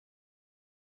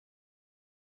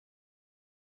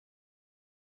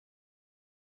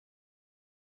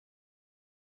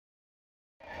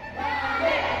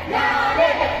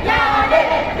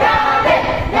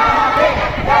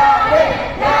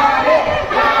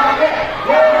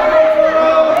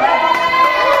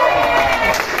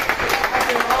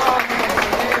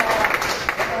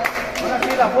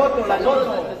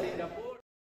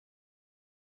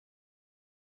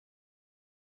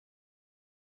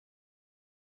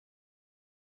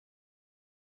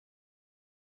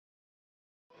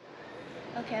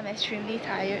Okay, I'm extremely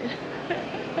tired.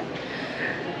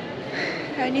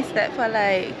 I only slept for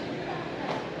like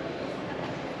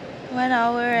 1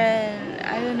 hour and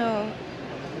I don't know,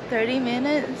 30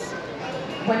 minutes.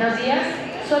 Buenos días.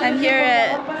 I'm here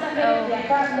at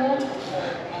Viajando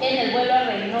en el vuelo a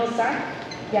Reynosa,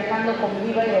 viajando con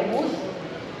Viva Aerobús.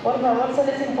 Por favor, se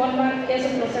les informa que su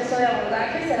proceso de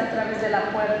abordaje será a través de la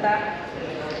puerta.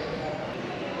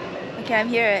 Okay, I'm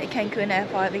here at Cancun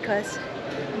Airport because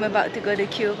I'm about to go to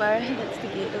Cuba. That's the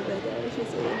gate over there, which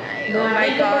is really nice. Oh my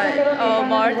god. Oh,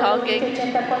 more talking.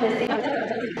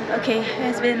 Okay,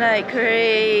 it's been like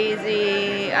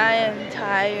crazy. I am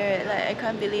tired. Like, I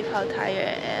can't believe how tired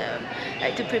I am.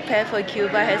 Like, to prepare for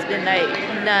Cuba has been like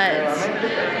nuts.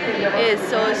 It is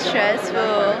so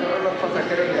stressful.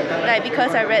 Like,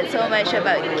 because I read so much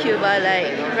about Cuba,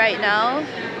 like right now,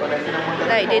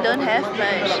 like they don't have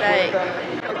much. Like,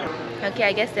 okay,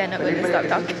 I guess they're not going to stop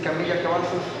talking.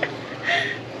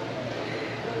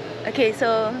 Okay,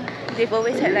 so they've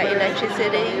always had like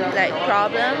electricity like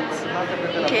problems,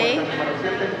 okay,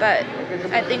 but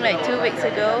I think like 2 weeks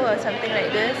ago or something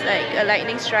like this, like a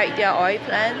lightning strike their oil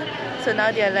plant, so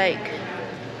now they're like,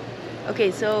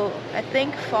 okay, so I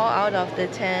think 4 out of the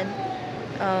 10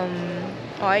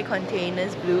 oil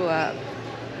containers blew up.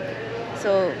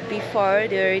 So before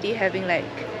they're already having like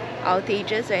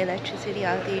outages, or electricity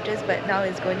outages, but now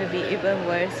it's going to be even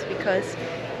worse because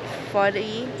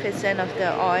 40% of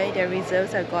the oil, their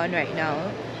reserves are gone right now.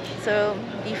 So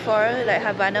before, like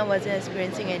Havana wasn't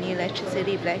experiencing any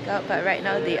electricity blackout, but right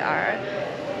now they are.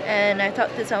 And I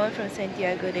talked to someone from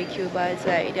Santiago de Cuba. It's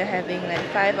like they're having like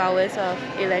 5 hours of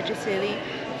electricity,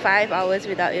 5 hours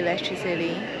without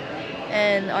electricity.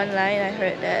 And online I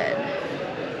heard that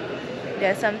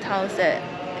there are some towns that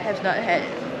have not had,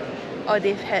 or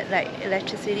they've had like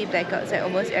electricity blackouts like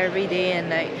almost every day and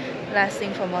like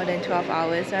lasting for more than 12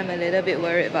 hours. So I'm a little bit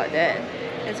worried about that.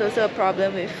 There's also a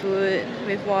problem with food,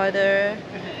 with water.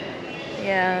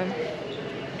 Yeah,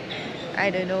 I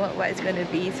don't know what it's gonna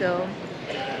be. So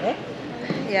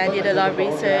yeah, I did a lot of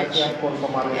research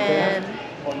and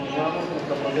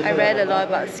I read a lot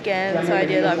about scams, so I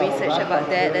did a lot of research about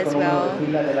that as well.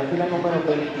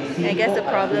 I guess the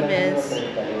problem is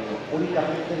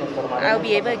I'll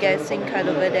be able to get a SIM card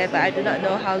over there, but I do not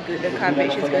know how good the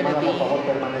coverage is going to be.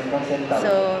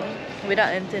 So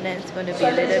without internet, it's going to be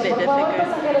a little bit difficult.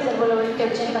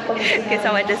 Okay,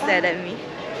 someone just said at me.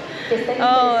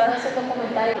 Oh.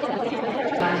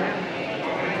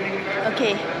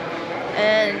 Okay,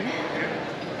 and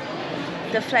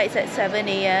the flight's at 7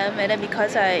 a.m. and then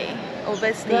because I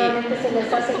overstayed.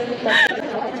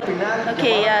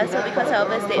 Okay, yeah, so because I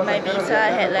overstayed my visa, I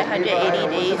had like 180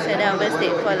 days and I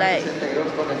overstayed for like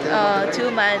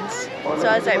 2 months. So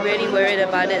I was like really worried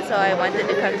about it, so I wanted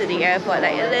to come to the airport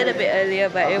like a little bit earlier,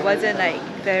 but it wasn't like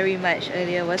very much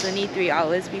earlier. It was only 3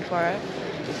 hours before.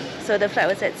 So the flight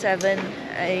was at 7.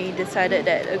 I decided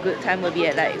that a good time would be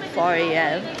at like 4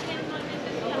 a.m.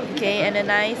 Okay, and a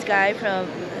nice guy from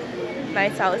my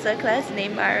salsa class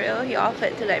named Mario, he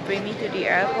offered to like bring me to the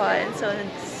airport, and so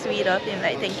sweet of him,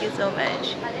 like thank you so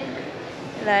much.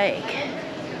 Like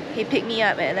he picked me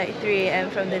up at like 3 a.m.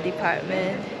 from the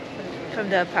apartment.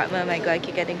 Oh my god, I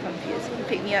keep getting confused. He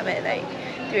picked me up at like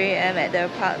 3 a.m. at the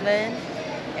apartment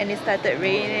and it started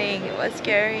raining. It was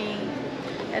scary.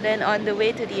 And then on the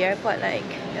way to the airport, like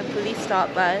the police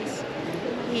stopped us.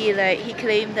 He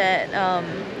claimed that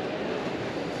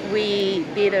we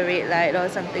beat a red light or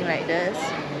something like this,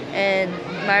 and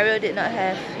Mario did not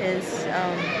have his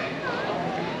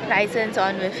license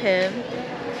on with him.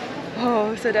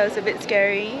 Oh, so that was a bit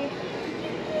scary.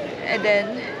 And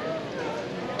then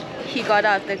he got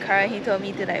out of the car and he told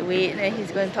me to like wait, and then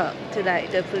he's going to talk to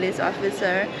like the police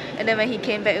officer. And then when he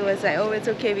came back, it was like, oh, it's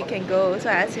okay, we can go. So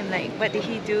I asked him like what did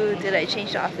he do to like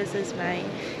change the officer's mind,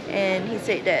 and he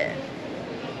said that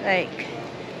like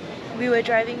we were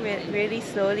driving really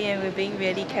slowly and we're being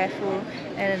really careful,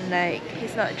 and like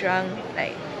he's not drunk,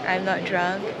 like I'm not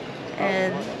drunk,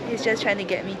 and he's just trying to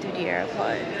get me to the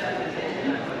airport.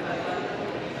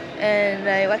 And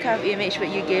like what kind of image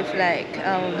would you give like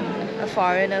a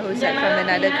foreigner who's like from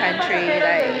another country,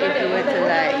 like if you were to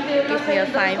like give me a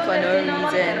fine for no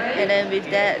reason? And then with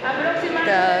that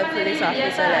the police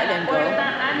officer let him go. So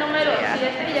yeah.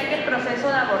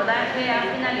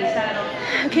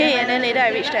 Okay, and then later I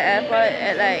reached the airport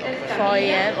at like 4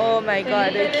 a.m. Oh my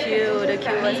god, the queue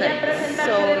was like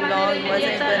so long, it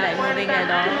wasn't even like moving at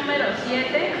all.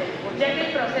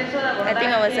 I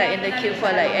think I was like in the queue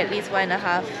for like at least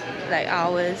 1.5 like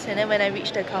hours, and then when I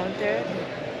reached the counter,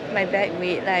 my bag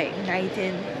weighed like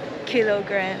 19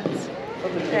 kilograms.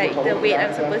 like the weight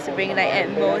I'm supposed to bring, like at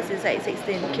most is like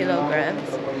 16 kilograms.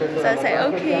 So I was like,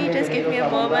 okay, just give me a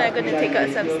moment, I'm gonna take out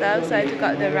some stuff. So I took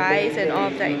out the rice and all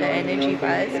of like the energy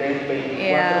bars.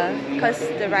 Yeah, because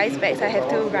the rice bags, I have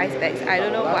 2 rice bags. I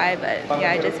don't know why, but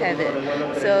yeah, I just have it.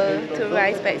 So 2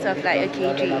 rice bags of like a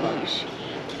kg each.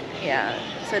 Yeah,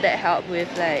 so that helped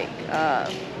with like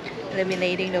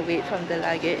eliminating the weight from the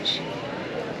luggage.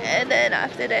 And then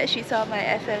after that, she saw my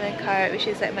FMN card, which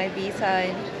is like my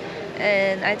visa,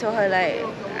 and I told her like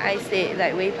I stayed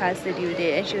like way past the due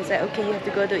date, and she was like, okay, you have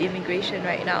to go to immigration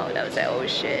right now. And I was like, oh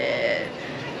shit.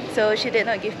 So she did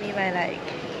not give me my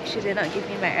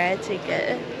air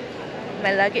ticket.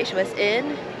 My luggage was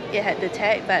in, it had the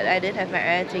tag, but I didn't have my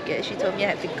air ticket. She told me I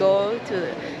had to go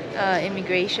to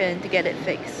immigration to get it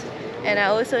fixed. And I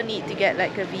also need to get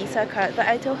like a visa card, but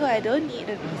I told her I don't need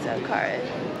a visa card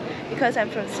because I'm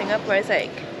from Singapore. It's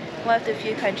like one of the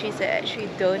few countries that actually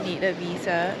don't need a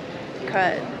visa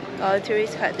card or a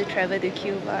tourist card to travel to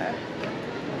Cuba.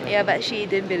 Yeah, but she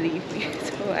didn't believe me,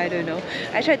 so I don't know.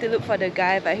 I tried to look for the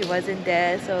guy, but he wasn't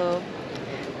there, so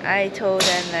I told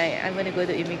them like I'm gonna go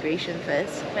to immigration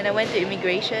first. When I went to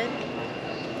immigration,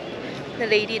 the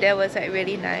lady there was like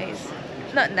really nice.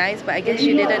 Not nice, but I guess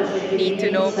she didn't need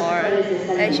to know more.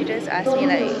 And she just asked me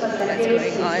like what's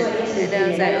going on. And then I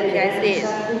was like, okay, I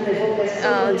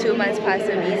stayed 2 months past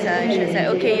the visa. And she was like,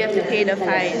 okay, you have to pay the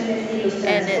fine.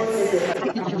 And it's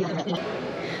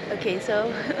okay,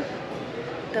 so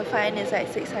the fine is like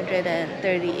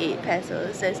 638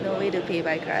 pesos. There's no way to pay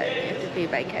by card. You have to pay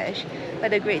by cash.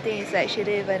 But the great thing is like she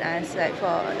didn't even ask like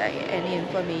for like any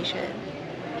information.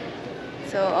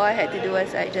 So all I had to do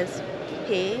was like just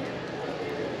pay,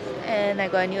 and I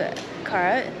got a new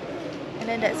card, and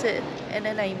then that's it. And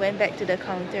then I went back to the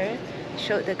counter,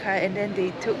 showed the card, and then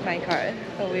they took my card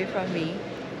away from me.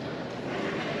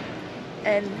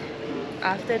 And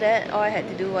after that, all I had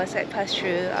to do was like pass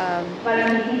through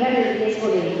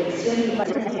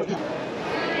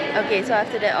okay, so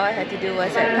after that all I had to do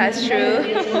was like pass through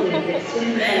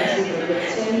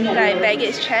like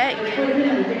baggage check.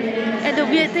 And the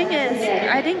weird thing is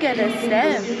I didn't get a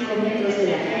stamp.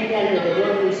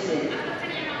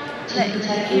 Like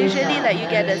usually like you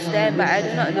get a stamp, but I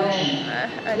do not know.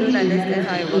 I don't understand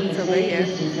how it works over here.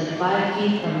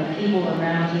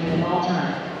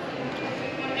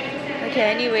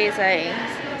 Okay, anyways, like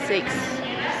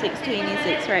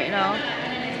 6:26 right now.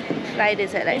 Flight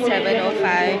is at like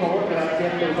 7:05.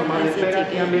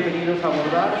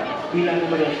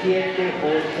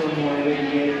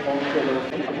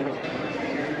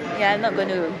 Yeah, I'm not going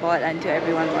to board until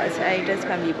everyone boards. I just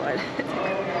can't be bored.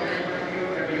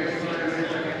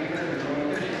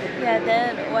 Yeah,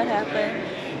 then what happened?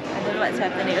 I don't know what's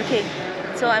happening. Okay,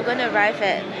 so I'm going to arrive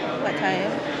at what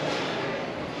time?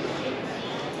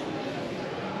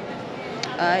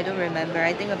 I don't remember.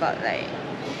 I think about like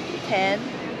 10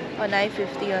 or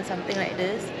 9:50 or something like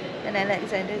this. And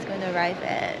Alexander is going to arrive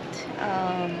at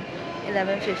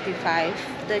 11:55.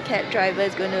 The cab driver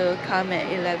is going to come at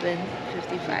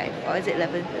 11:55, or is it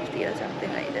 11:50 or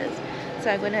something like this.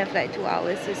 So I'm going to have like 2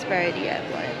 hours to spare at the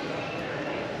airport.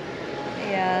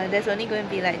 Yeah, there's only going to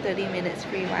be like 30 minutes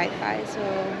free Wi-Fi, so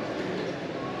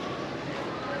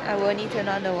I will only turn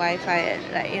on the Wi-Fi at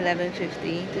like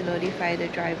 11:50 to notify the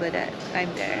driver that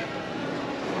I'm there.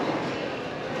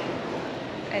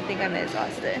 I think I'm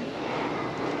exhausted.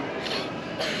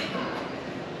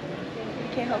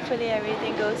 Okay, hopefully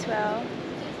everything goes well.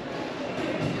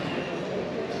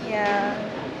 Yeah,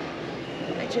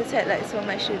 I just had like so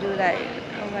much to do, like,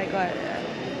 oh my god, I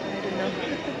don't know.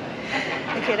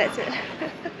 Okay, that's it.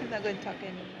 I'm not going to talk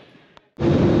anymore.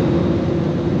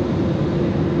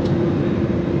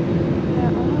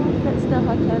 Yeah, oh, that's the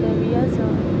hotel area, so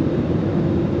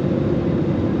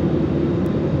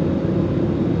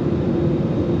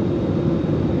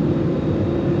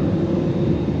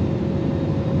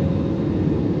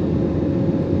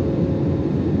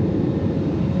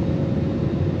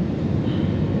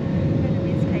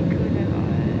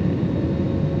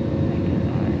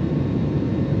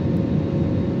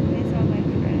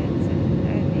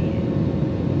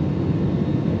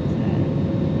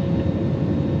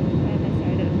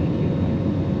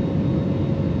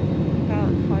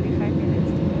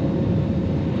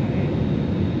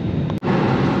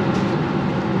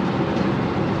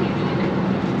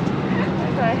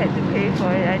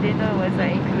for it. I didn't know it was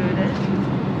like included.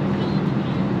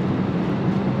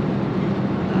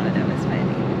 Oh, that was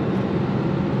funny.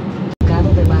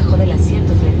 Debajo del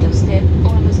asiento frente a usted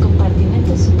o en los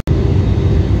compartimentos.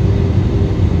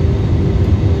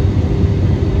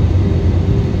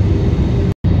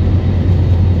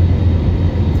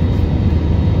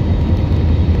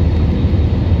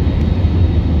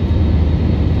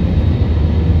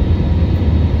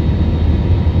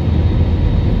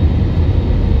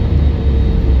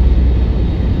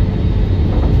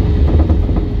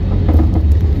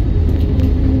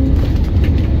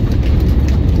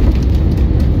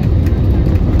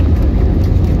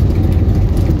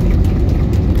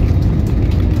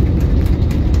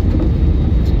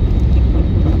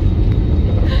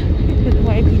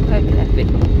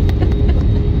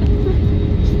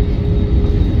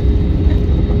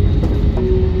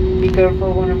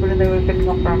 careful when opening the baggage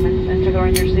compartment and check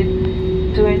around your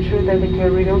seat to ensure that they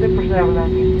carry all the personal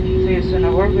belongings. See you soon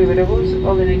aboard Viverables,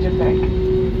 all the nature pack.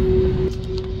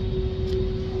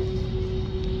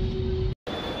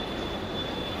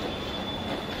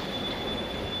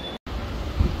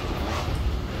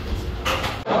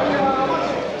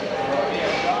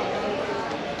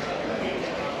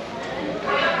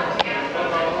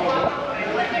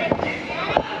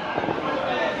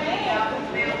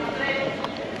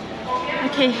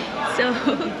 Okay, so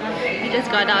we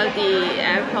just got out of the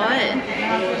airport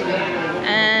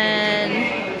and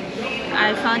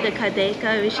I found the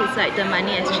Cadeka, which is like the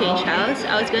money exchange house.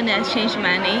 I was going to exchange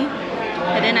money,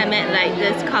 and then I met like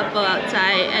this couple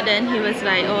outside, and then he was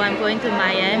like, oh, I'm going to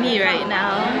Miami right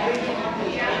now,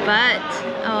 but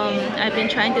I've been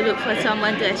trying to look for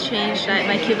someone to exchange like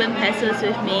my Cuban pesos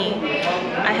with me.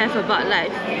 I have about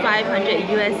like 500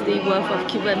 USD worth of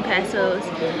Cuban pesos,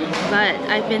 but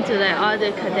I've been to like all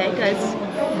the Cadekas,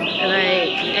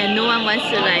 like, and no one wants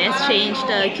to like exchange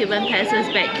the Cuban pesos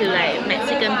back to like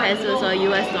Mexican pesos or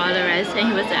US dollars, and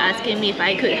he was asking me if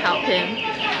I could help him.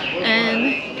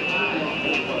 And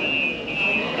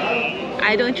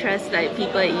I don't trust like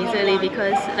people easily,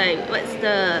 because like what's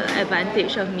the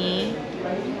advantage of me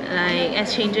like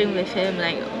exchanging with him,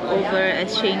 like over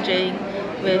exchanging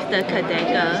with the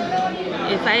Cadeka?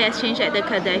 If I exchange at the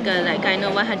Cadeka, like I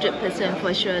know 100%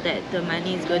 for sure that the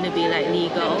money is going to be like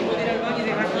legal.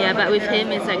 Yeah, but with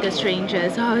him it's like a stranger,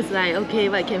 so I was like, okay,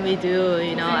 what can we do?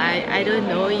 You know, I don't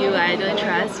know you, I don't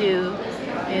trust you.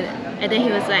 And then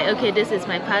he was like, okay, this is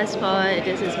my passport,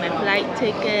 this is my flight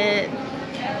ticket.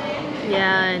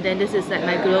 Yeah, and then this is like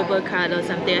my global card or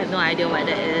something. I have no idea what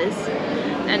that is.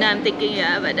 And I'm thinking,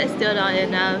 yeah, but that's still not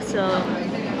enough. So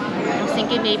I was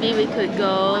thinking maybe we could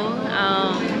go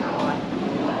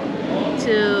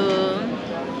to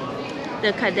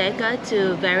the Cadeka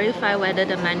to verify whether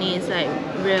the money is like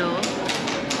real.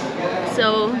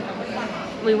 So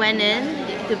we went in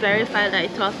to verify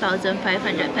like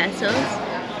 12,500 pesos.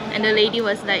 And the lady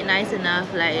was like nice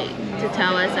enough like to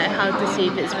tell us like how to see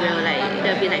if it's real. Like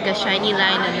there'll be like a shiny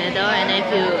line in the middle, and if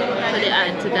you put it out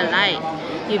into the light,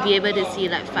 you'll be able to see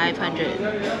like 500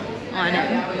 on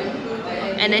it.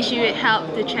 And then she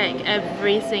helped to check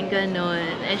every single note,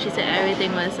 and she said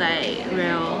everything was like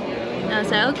real. And I was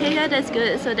like, okay, yeah, that's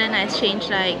good. So then I exchanged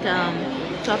like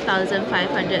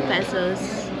 12,500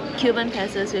 pesos, Cuban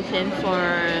pesos, with him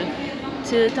for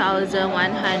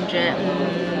 2,100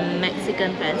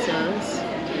 Mexican pesos.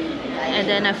 And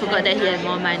then I forgot that he had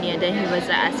more money, and then he was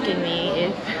asking me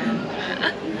if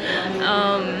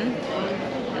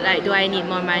like, do I need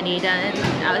more money? Then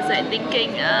I was like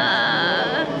thinking,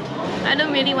 I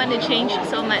don't really want to change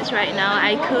so much right now.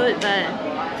 I could, but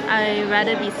I'd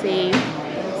rather be safe.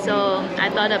 So I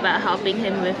thought about helping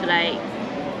him with like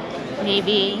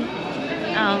maybe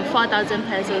 4,000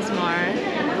 pesos more.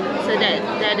 So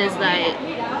that is like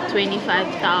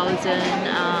 25,000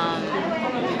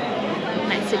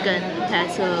 Mexican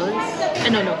pesos.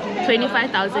 No,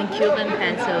 25,000 Cuban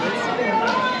pesos.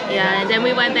 Yeah, and then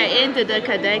we went back into the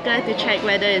Cadeka to check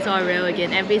whether it's all real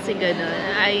again, every single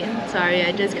note. Sorry,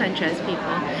 I just can't trust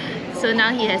people. So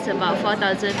now he has about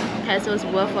 4,000 pesos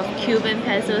worth of Cuban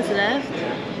pesos left,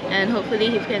 and hopefully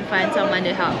he can find someone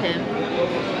to help him.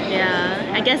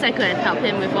 Yeah, I guess I could have helped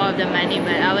him with all of the money,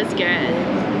 but I was scared.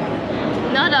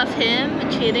 Not of him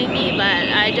cheating me, but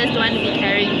I just don't want to be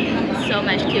carrying so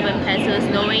much Cuban pesos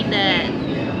knowing that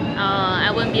I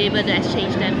won't be able to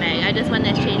exchange them back. I just want to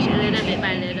exchange a little bit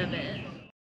by little bit.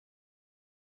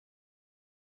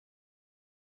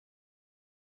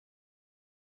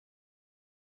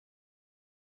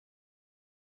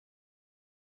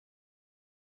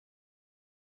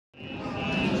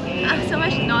 So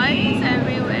much noise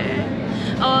everywhere.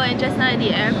 Oh, and just now at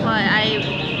the airport, I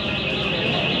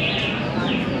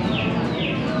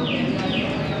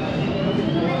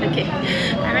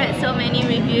read so many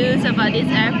reviews about this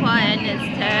airport, and it's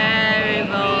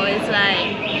terrible. It's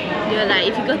like, you're like,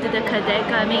 if you go to the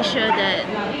Cadeka, make sure that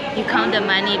you count the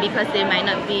money, because they might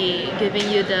not be giving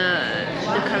you the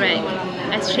correct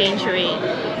exchange rate.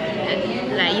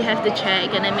 Like, you have to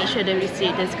check and then make sure the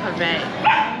receipt is correct.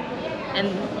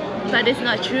 But it's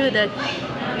not true. The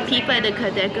people at the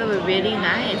Cadeka were really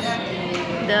nice.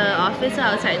 The officer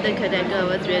outside the Cadeka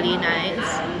was really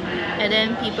nice. And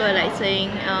then people are like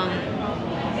saying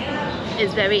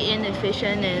it's very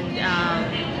inefficient, and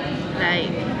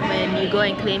like when you go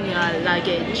and claim your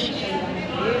luggage.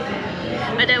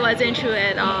 But that wasn't true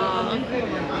at all.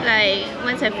 Like,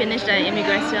 once I finished the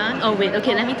immigration, oh wait,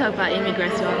 okay, let me talk about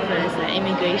immigration first, like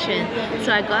immigration.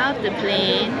 So I got off the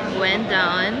plane, went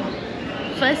down.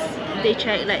 First, they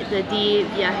check like the D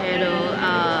Viajero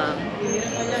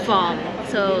form,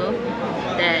 so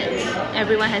that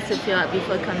everyone has to fill out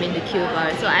before coming to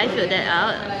Cuba. So I filled that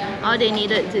out. All they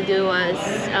needed to do was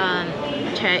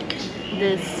check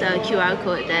this QR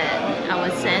code that I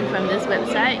was sent from this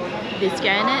website. They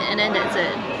scan it and then that's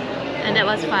it. And that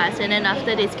was fast. And then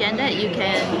after they scan that, you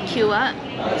can queue up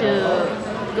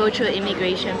to go through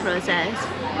immigration process.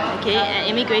 Okay, and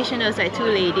immigration, there was like two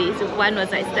ladies. One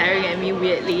was like staring at me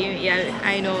weirdly. Yeah,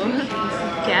 I know.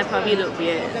 Okay, I probably look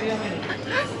weird.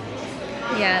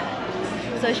 Yeah,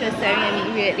 so she was staring at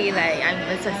me weirdly like I'm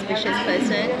a suspicious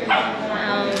person.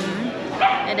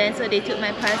 And then so they took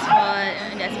my passport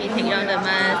and asked me to take down the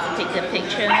mask, take the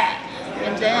picture.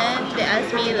 And then they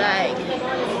asked me like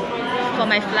for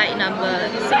my flight number.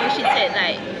 So she said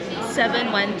like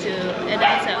 712, and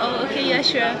I was like, oh okay, yeah,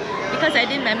 sure, because I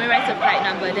didn't memorize the flight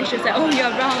number. Then she was like, oh,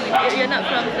 you're wrong, you're not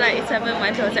from flight 712.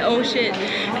 I was like, oh shit.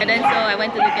 And then so I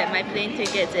went to look at my plane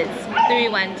tickets, it's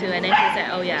 312, and then she was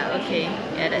like, oh yeah, okay,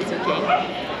 yeah, that's okay.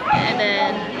 And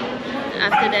then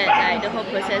after that, like the whole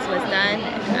process was done,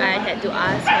 I had to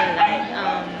ask her like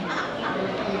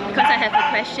because I have a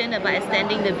question about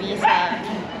extending the visa.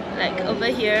 Like over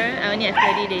here I only have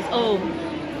 30 days. Oh,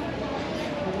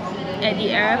 at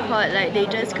the airport, like they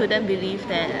just couldn't believe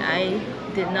that I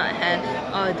did not have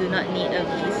or do not need a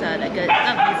visa, like a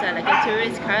like a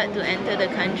tourist card to enter the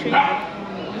country,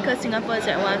 because Singapore is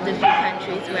like one of the few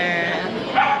countries where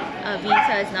a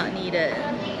visa is not needed.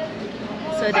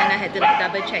 So then I had to like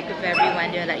double check with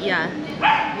everyone. They're like, yeah,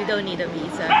 you don't need a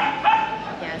visa.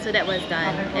 Yeah, so that was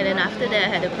done. And then after that I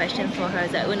had a question for her.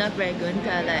 It's like, una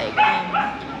pregunta, like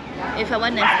if I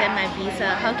want to extend my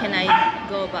visa, how can I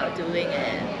go about doing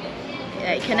it?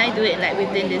 Like, can I do it like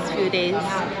within these few days?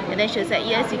 And then she was like,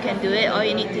 yes, you can do it. All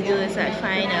you need to do is like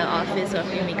find an office of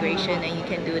immigration and you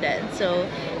can do that. So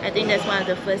I think that's one of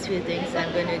the first few things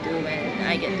I'm going to do when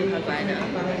I get to Havana.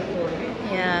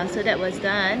 Yeah, so that was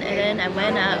done. And then I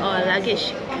went out,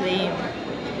 luggage claim.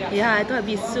 Yeah, I thought it'd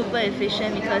be super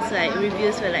efficient because like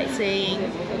reviews were like saying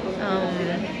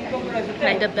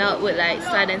like the belt would like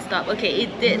start and stop. Okay,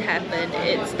 it did happen.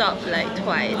 It stopped like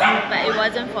twice, but it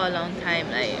wasn't for a long time.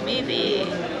 Like maybe,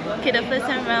 okay, the first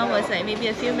time around was like maybe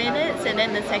a few minutes, and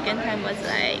then the second time was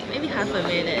like maybe half a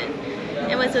minute.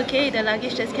 It was okay. The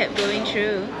luggage just kept going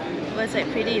through. It was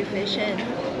like pretty efficient.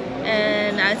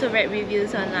 And I also read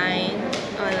reviews online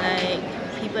on like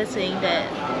people saying that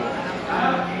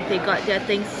they got their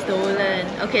things stolen.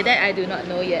 Okay, that I do not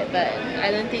know yet, but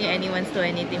I don't think anyone stole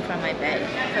anything from my bag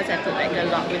because I put like a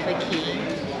lock with a key.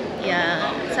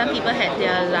 Yeah, some people had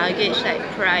their luggage like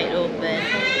pried open,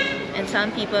 and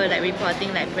some people were like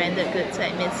reporting like branded goods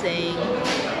like missing,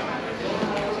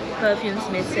 perfumes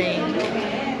missing.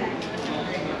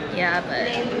 Yeah, but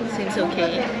it seems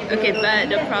okay. Okay, but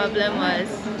the problem was,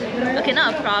 okay,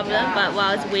 not a problem, but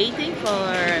while I was waiting for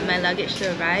my luggage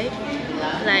to arrive,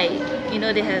 like, you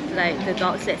know, they have like the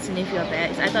dogs that sniff your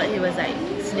bags. I thought he was like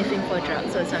sniffing for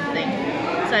drugs or something.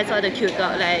 So I saw the cute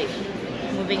dog like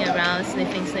moving around,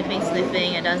 sniffing,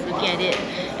 and I was looking at it.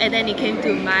 And then it came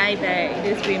to my bag,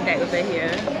 this green bag over here.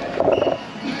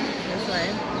 This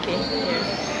one, okay, here.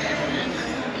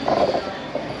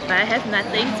 But I have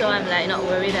nothing, so I'm like not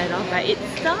worried at all. But it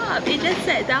stopped. It just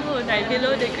sat down right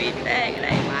below the green bag.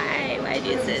 Like, why? Why do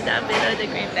you sit down below the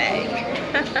green bag?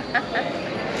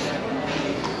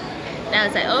 And I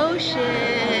was like, oh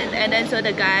shit. And then so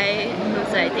the guy who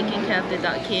was like taking care of the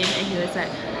dog came, and he was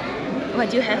like, what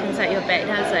do you have inside your bag?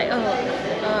 And I was like,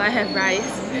 oh, I have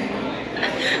rice.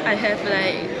 I have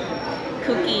like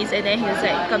cookies. And then he was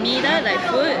like, comida, like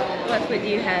food. What food do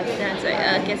you have? And I was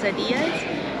like,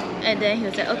 quesadillas. And then he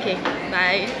was like, okay,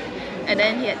 bye. And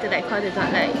then he had to like call the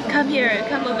dog like, come here,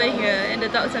 come over here. And the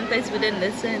dog sometimes wouldn't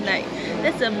listen. Like,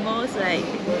 that's the most like,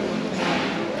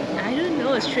 I don't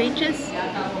know, strangest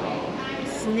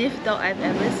sniff dog I've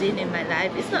ever seen in my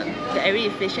life. It's not very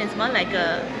efficient. It's more like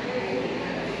a,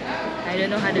 I don't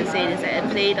know how to say this, like a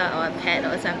play dog or a pet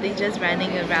or something, just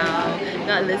running around,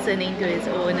 not listening to its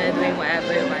owner, doing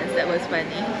whatever it wants. That was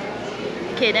funny.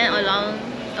 Okay, then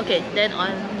then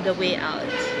on the way out,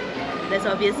 there's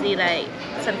obviously like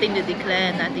something to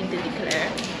declare and nothing to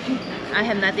declare. I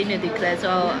have nothing to declare, so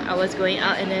I was going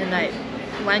out, and then like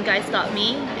one guy stopped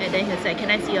me, and then he was like,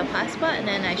 can I see your passport? And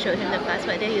then I showed him the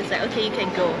passport. Then he was like, okay, you can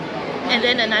go. And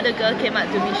then another girl came up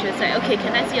to me. She was like, okay,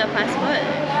 can I see your passport?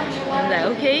 I was like,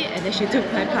 okay. And then she took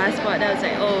my passport. I was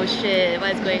like, oh shit,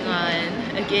 what's going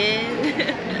on again?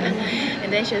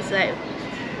 And then she was like,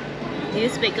 do you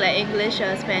speak like English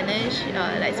or Spanish?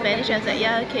 Like Spanish? I was like,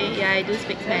 yeah, okay, yeah, I do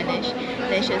speak Spanish.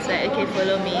 Then she was like, okay,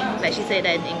 follow me. But she said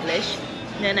that in English.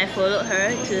 Then I followed her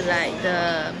to like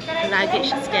the luggage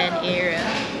scan area.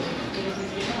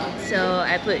 So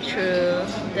I put through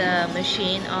the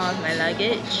machine of my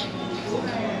luggage,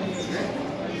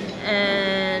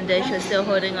 and then she was still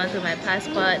holding on to my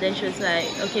passport. Then she was like,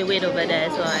 okay, wait over there.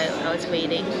 So I was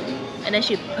waiting, and then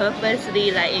she purposely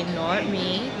like ignored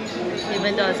me,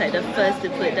 even though I was like the first to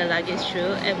put the luggage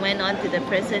through, and went on to the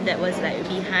person that was like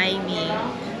behind me,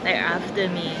 like after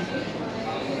me.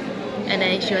 And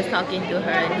then she was talking to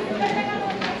her,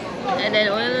 and then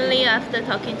only after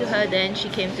talking to her, then she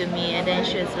came to me, and then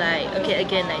she was like, okay,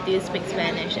 again, like, do you speak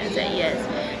Spanish? And I said yes.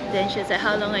 Then she was like,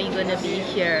 how long are you gonna be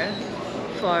here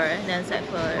for? And I was like,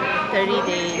 for 30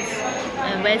 days.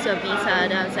 And where's your visa?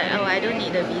 And I was like, oh, I don't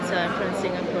need a visa, I'm from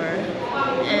Singapore.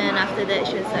 And after that,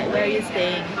 she was like, where are you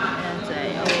staying? And I was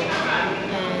like,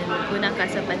 oh, in una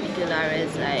casa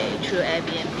particulares, like through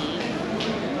Airbnb.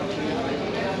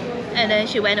 And then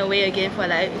she went away again for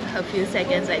like a few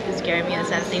seconds, like to scare me or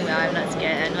something. Well, I'm not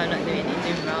scared, I know I'm not doing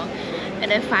anything wrong.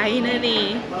 And then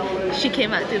finally she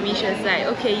came up to me, she was like,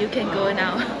 okay, you can go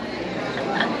now.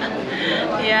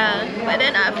 Yeah, but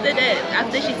then after that,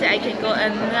 after she said I can go,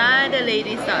 another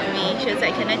lady stopped me. She was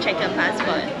like, can I check your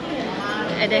passport?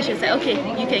 And then she was like, okay,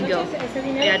 you can go.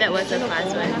 Yeah, that was her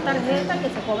passport.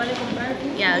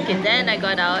 Yeah, okay, then I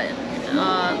got out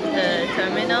of the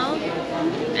terminal,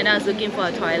 and I was looking for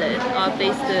a toilet or a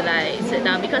place to like sit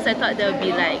down, because I thought there would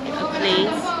be like a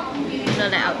place, you know,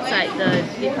 like outside the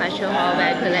departure hall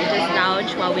where I could like just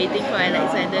lounge while waiting for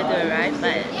Alexander to arrive.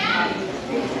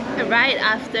 But right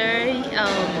after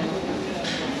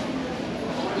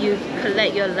you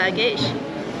collect your luggage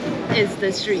is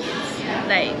the streets,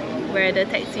 like where the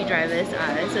taxi drivers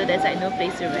are, so there's like no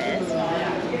place to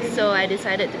rest. So I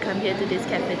decided to come here to this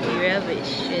cafeteria,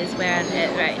 which is where I'm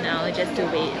at right now, just to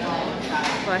wait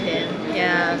for him.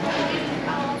 Yeah.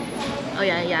 Oh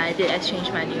yeah, I did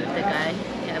exchange money with the guy,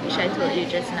 yeah, which I told you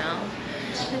just now.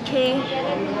 Okay,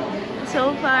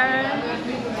 so far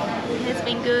it's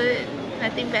been good.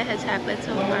 Nothing bad has happened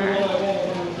so far,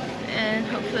 and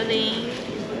hopefully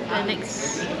the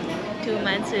next 2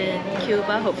 months in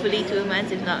Cuba, hopefully 2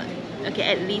 months, if not, okay,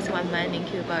 at least 1 month in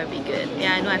Cuba will be good.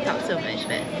 Yeah, I know I talk so much,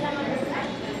 but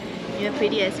you're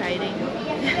pretty exciting.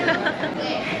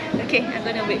 Okay, I'm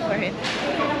gonna wait for him.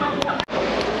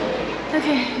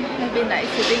 Okay, I've been like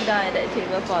sitting down at that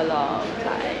table for a long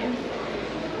time.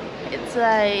 It's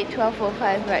like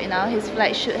 12:05 right now. His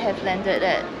flight should have landed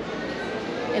at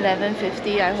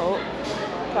 11:50, I hope.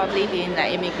 Probably being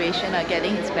like immigration or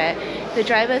getting his bag. The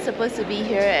driver is supposed to be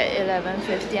here at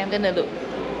 11:50. I'm gonna look.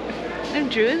 I'm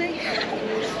drooling.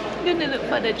 I'm gonna look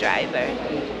for the driver.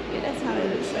 Okay, that's how it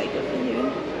looks like over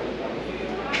here.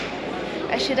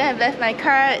 I shouldn't have left my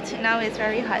cart. Now it's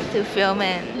very hard to film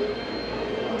and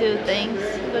do things.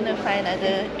 I'm gonna find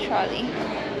another trolley.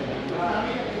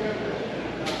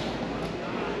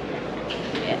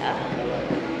 Yeah.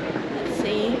 Let's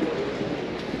see.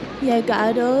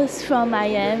 Llegados from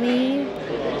Miami.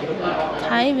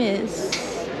 Time is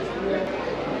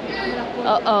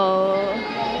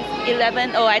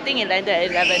 11. Oh, I think it landed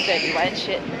at 11:31.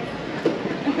 Shit.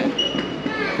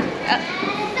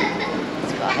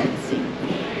 Let's go ahead and see.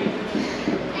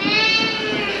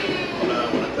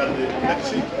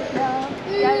 Taxi.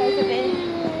 Yeah, that's a bit.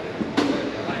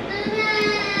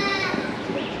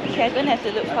 Okay, I'm gonna have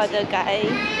to look for the guy.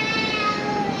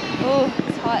 Oh,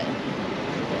 it's hot.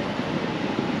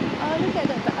 Oh, look at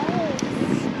the bus.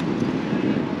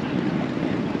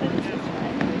 What is this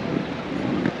one?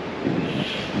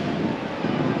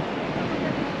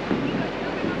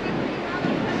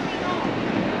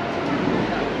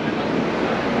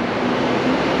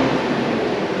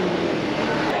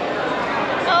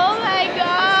 Oh my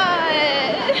god!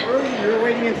 You were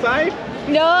waiting inside?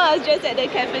 No, I was just at the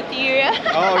cafeteria.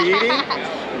 Oh, you eating?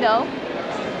 No.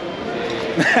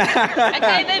 I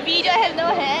can't even video, I have no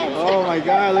hands. Oh my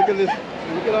god, look at this.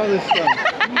 Look at all this stuff.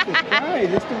 Jesus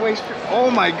Christ, it's the waste. Oh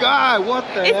my god, what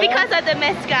the It's hell? because of the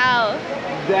mezcal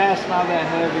That's not that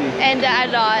heavy. and the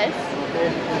arroz.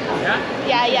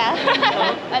 Yeah? Yeah.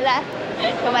 Hola.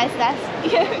 ¿Cómo estás?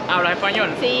 ¿Habla español?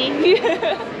 Sí.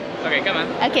 Okay, come on.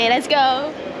 Okay, let's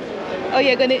go. Oh,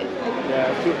 you're gonna...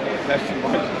 Yeah, that's too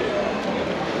much.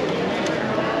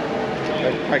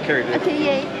 I carried it. Okay,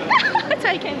 yay. So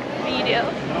I can video.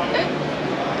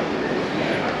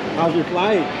 How's your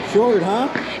flight? Short, huh?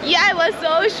 Yeah, it was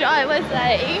so short. It was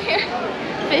like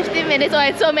 15 minutes. Oh,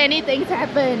 and so many things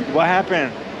happened. What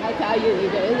happened? I'll tell you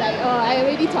later. It's like, oh, I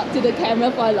already talked to the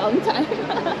camera for a long time.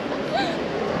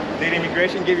 Did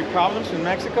immigration give you problems in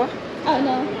Mexico? Oh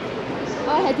no.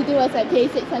 All I had to do was like pay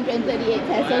 638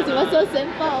 pesos. It was so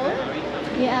simple.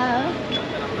 Yeah.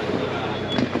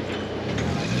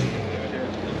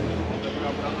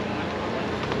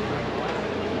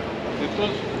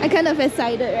 I'm kind of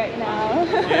excited right now.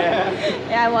 Yeah.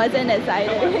 Yeah, I wasn't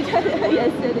excited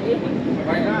yesterday.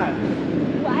 Why not?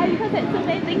 Why? Because I had so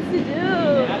many things to do.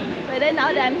 But then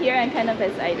now that I'm here, I'm kind of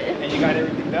excited. And you got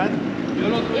everything done?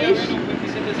 Ish.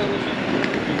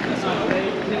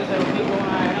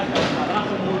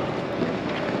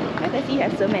 Why does he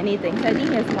have so many things? I think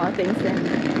he has more things than me.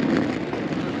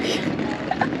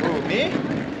 Who, me?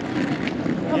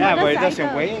 A Yeah, but it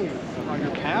doesn't motorcycle. weigh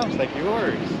 100 pounds like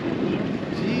yours.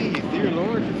 Jeez, dear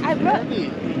Lord, this is I brought.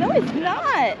 heavy. No, it's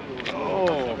not.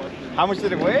 Oh, how much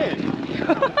did it weigh?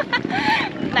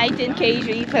 19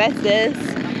 kg plus this.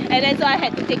 And then so I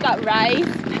had to take out rice.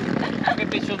 Okay,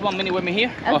 please just 1 minute with me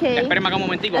here. Okay. Oh, espéreme acá un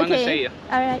momentico, vengo Okay. enseguida.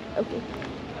 Alright, okay.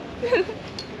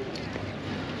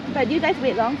 But do you guys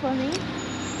wait long for me?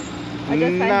 Or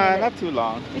just 5 Nah, minutes? not too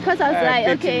long. Because I was like,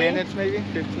 15 okay, minutes maybe?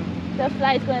 15? the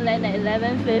flight's going to land at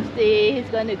 11:50. He's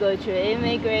going to go through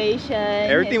immigration.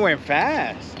 Everything went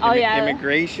fast. Oh, yeah.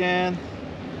 Immigration.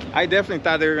 I definitely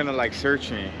thought they were gonna like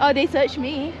search me. Oh, they searched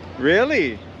me.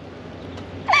 Really?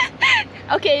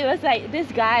 Okay, it was like this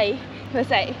guy. He was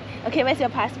like, okay, where's your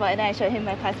passport? And then I showed him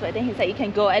my passport. Then he's like, you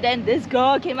can go. And then this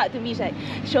girl came up to me. She's like,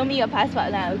 show me your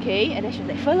passport now, okay? And then she was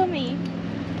like, follow me.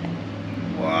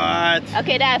 What?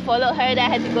 Okay, then I followed her. Then I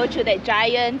had to go through that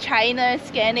giant China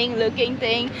scanning looking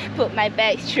thing, put my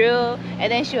bags through.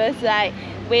 And then she was like,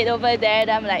 wait over there.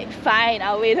 And I'm like, fine,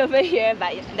 I'll wait over here.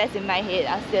 But that's in my head.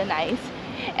 I was still nice.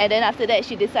 And then after that,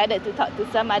 she decided to talk to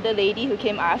some other lady who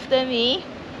came after me,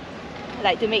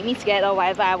 like to make me scared or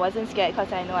whatever. I wasn't scared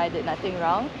because I know I did nothing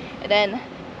wrong. And then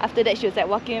after that, she was like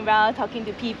walking around, talking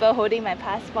to people, holding my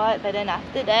passport. But then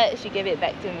after that, she gave it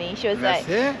back to me. She was That's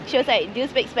it? She was like, do you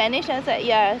speak Spanish? I was like,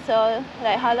 yeah. So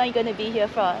like, how long are you gonna be here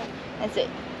for? I said,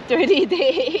 30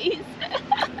 days.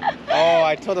 Oh,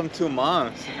 I told them 2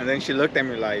 months. And then she looked at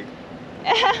me like,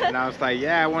 and I was like,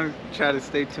 yeah, I want to try to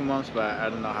stay 2 months, but I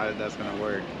don't know how that's gonna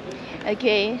work.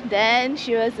 Okay, then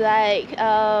she was like,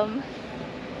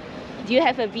 do you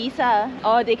have a visa?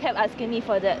 Oh, they kept asking me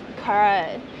for the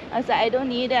card. I was like, I don't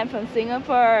need it, I'm from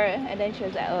Singapore. And then she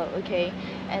was like, oh, okay.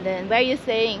 And then, where are you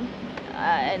staying?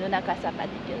 En una casa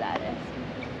particulares.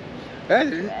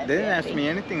 They didn't ask me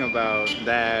anything about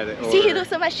that. Or See, he looks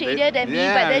so much shadier than me,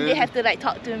 yeah, but then they have to like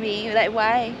talk to me. Like,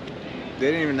 why? They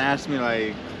didn't even ask me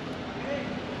like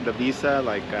the visa,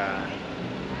 like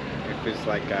if it's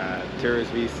like a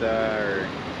tourist visa or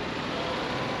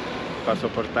para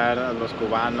soportar a los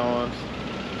cubanos.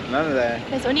 None of that.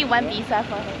 There's only one visa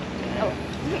for him. Oh.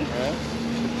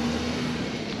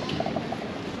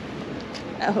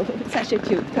 Oh, such a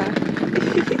cute car.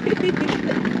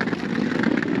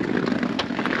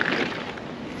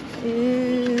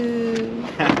 Ooh.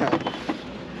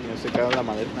 No se quedó la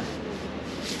maleta.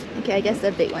 Okay, I guess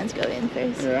the big ones go in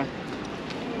first. Yeah.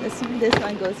 This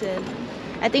one goes in.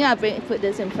 I think I'll put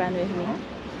this in front with me.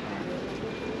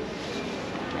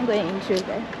 I'm going in through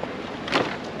there.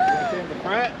 Put it in the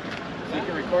front so you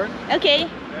can record. Okay.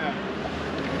 Yeah.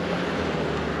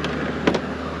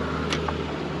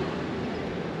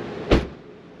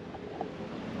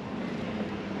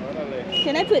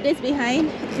 Can I put this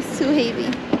behind? It's too heavy.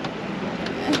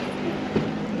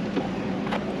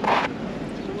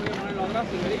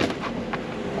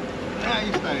 Ahí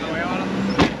está bien.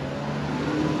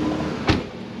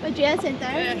 ¿Podría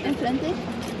sentar enfrente?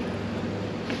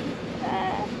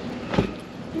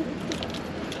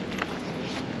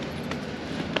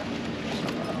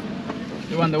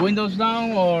 You want the windows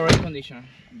down or air conditioner?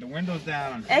 The windows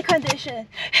down. Air condition.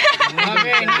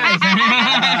 Okay, nice.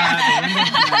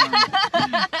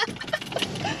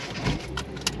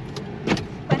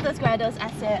 ¿Cuántos grados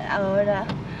hace ahora?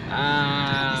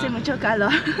 Hace mucho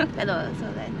calor. Pero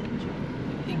solo adentro.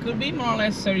 It could be more or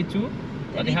less 32,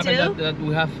 but it happens 32? that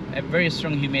we have a very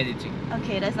strong humidity,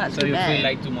 Okay, that's not so too you bad. feel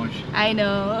like too much. I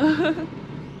know.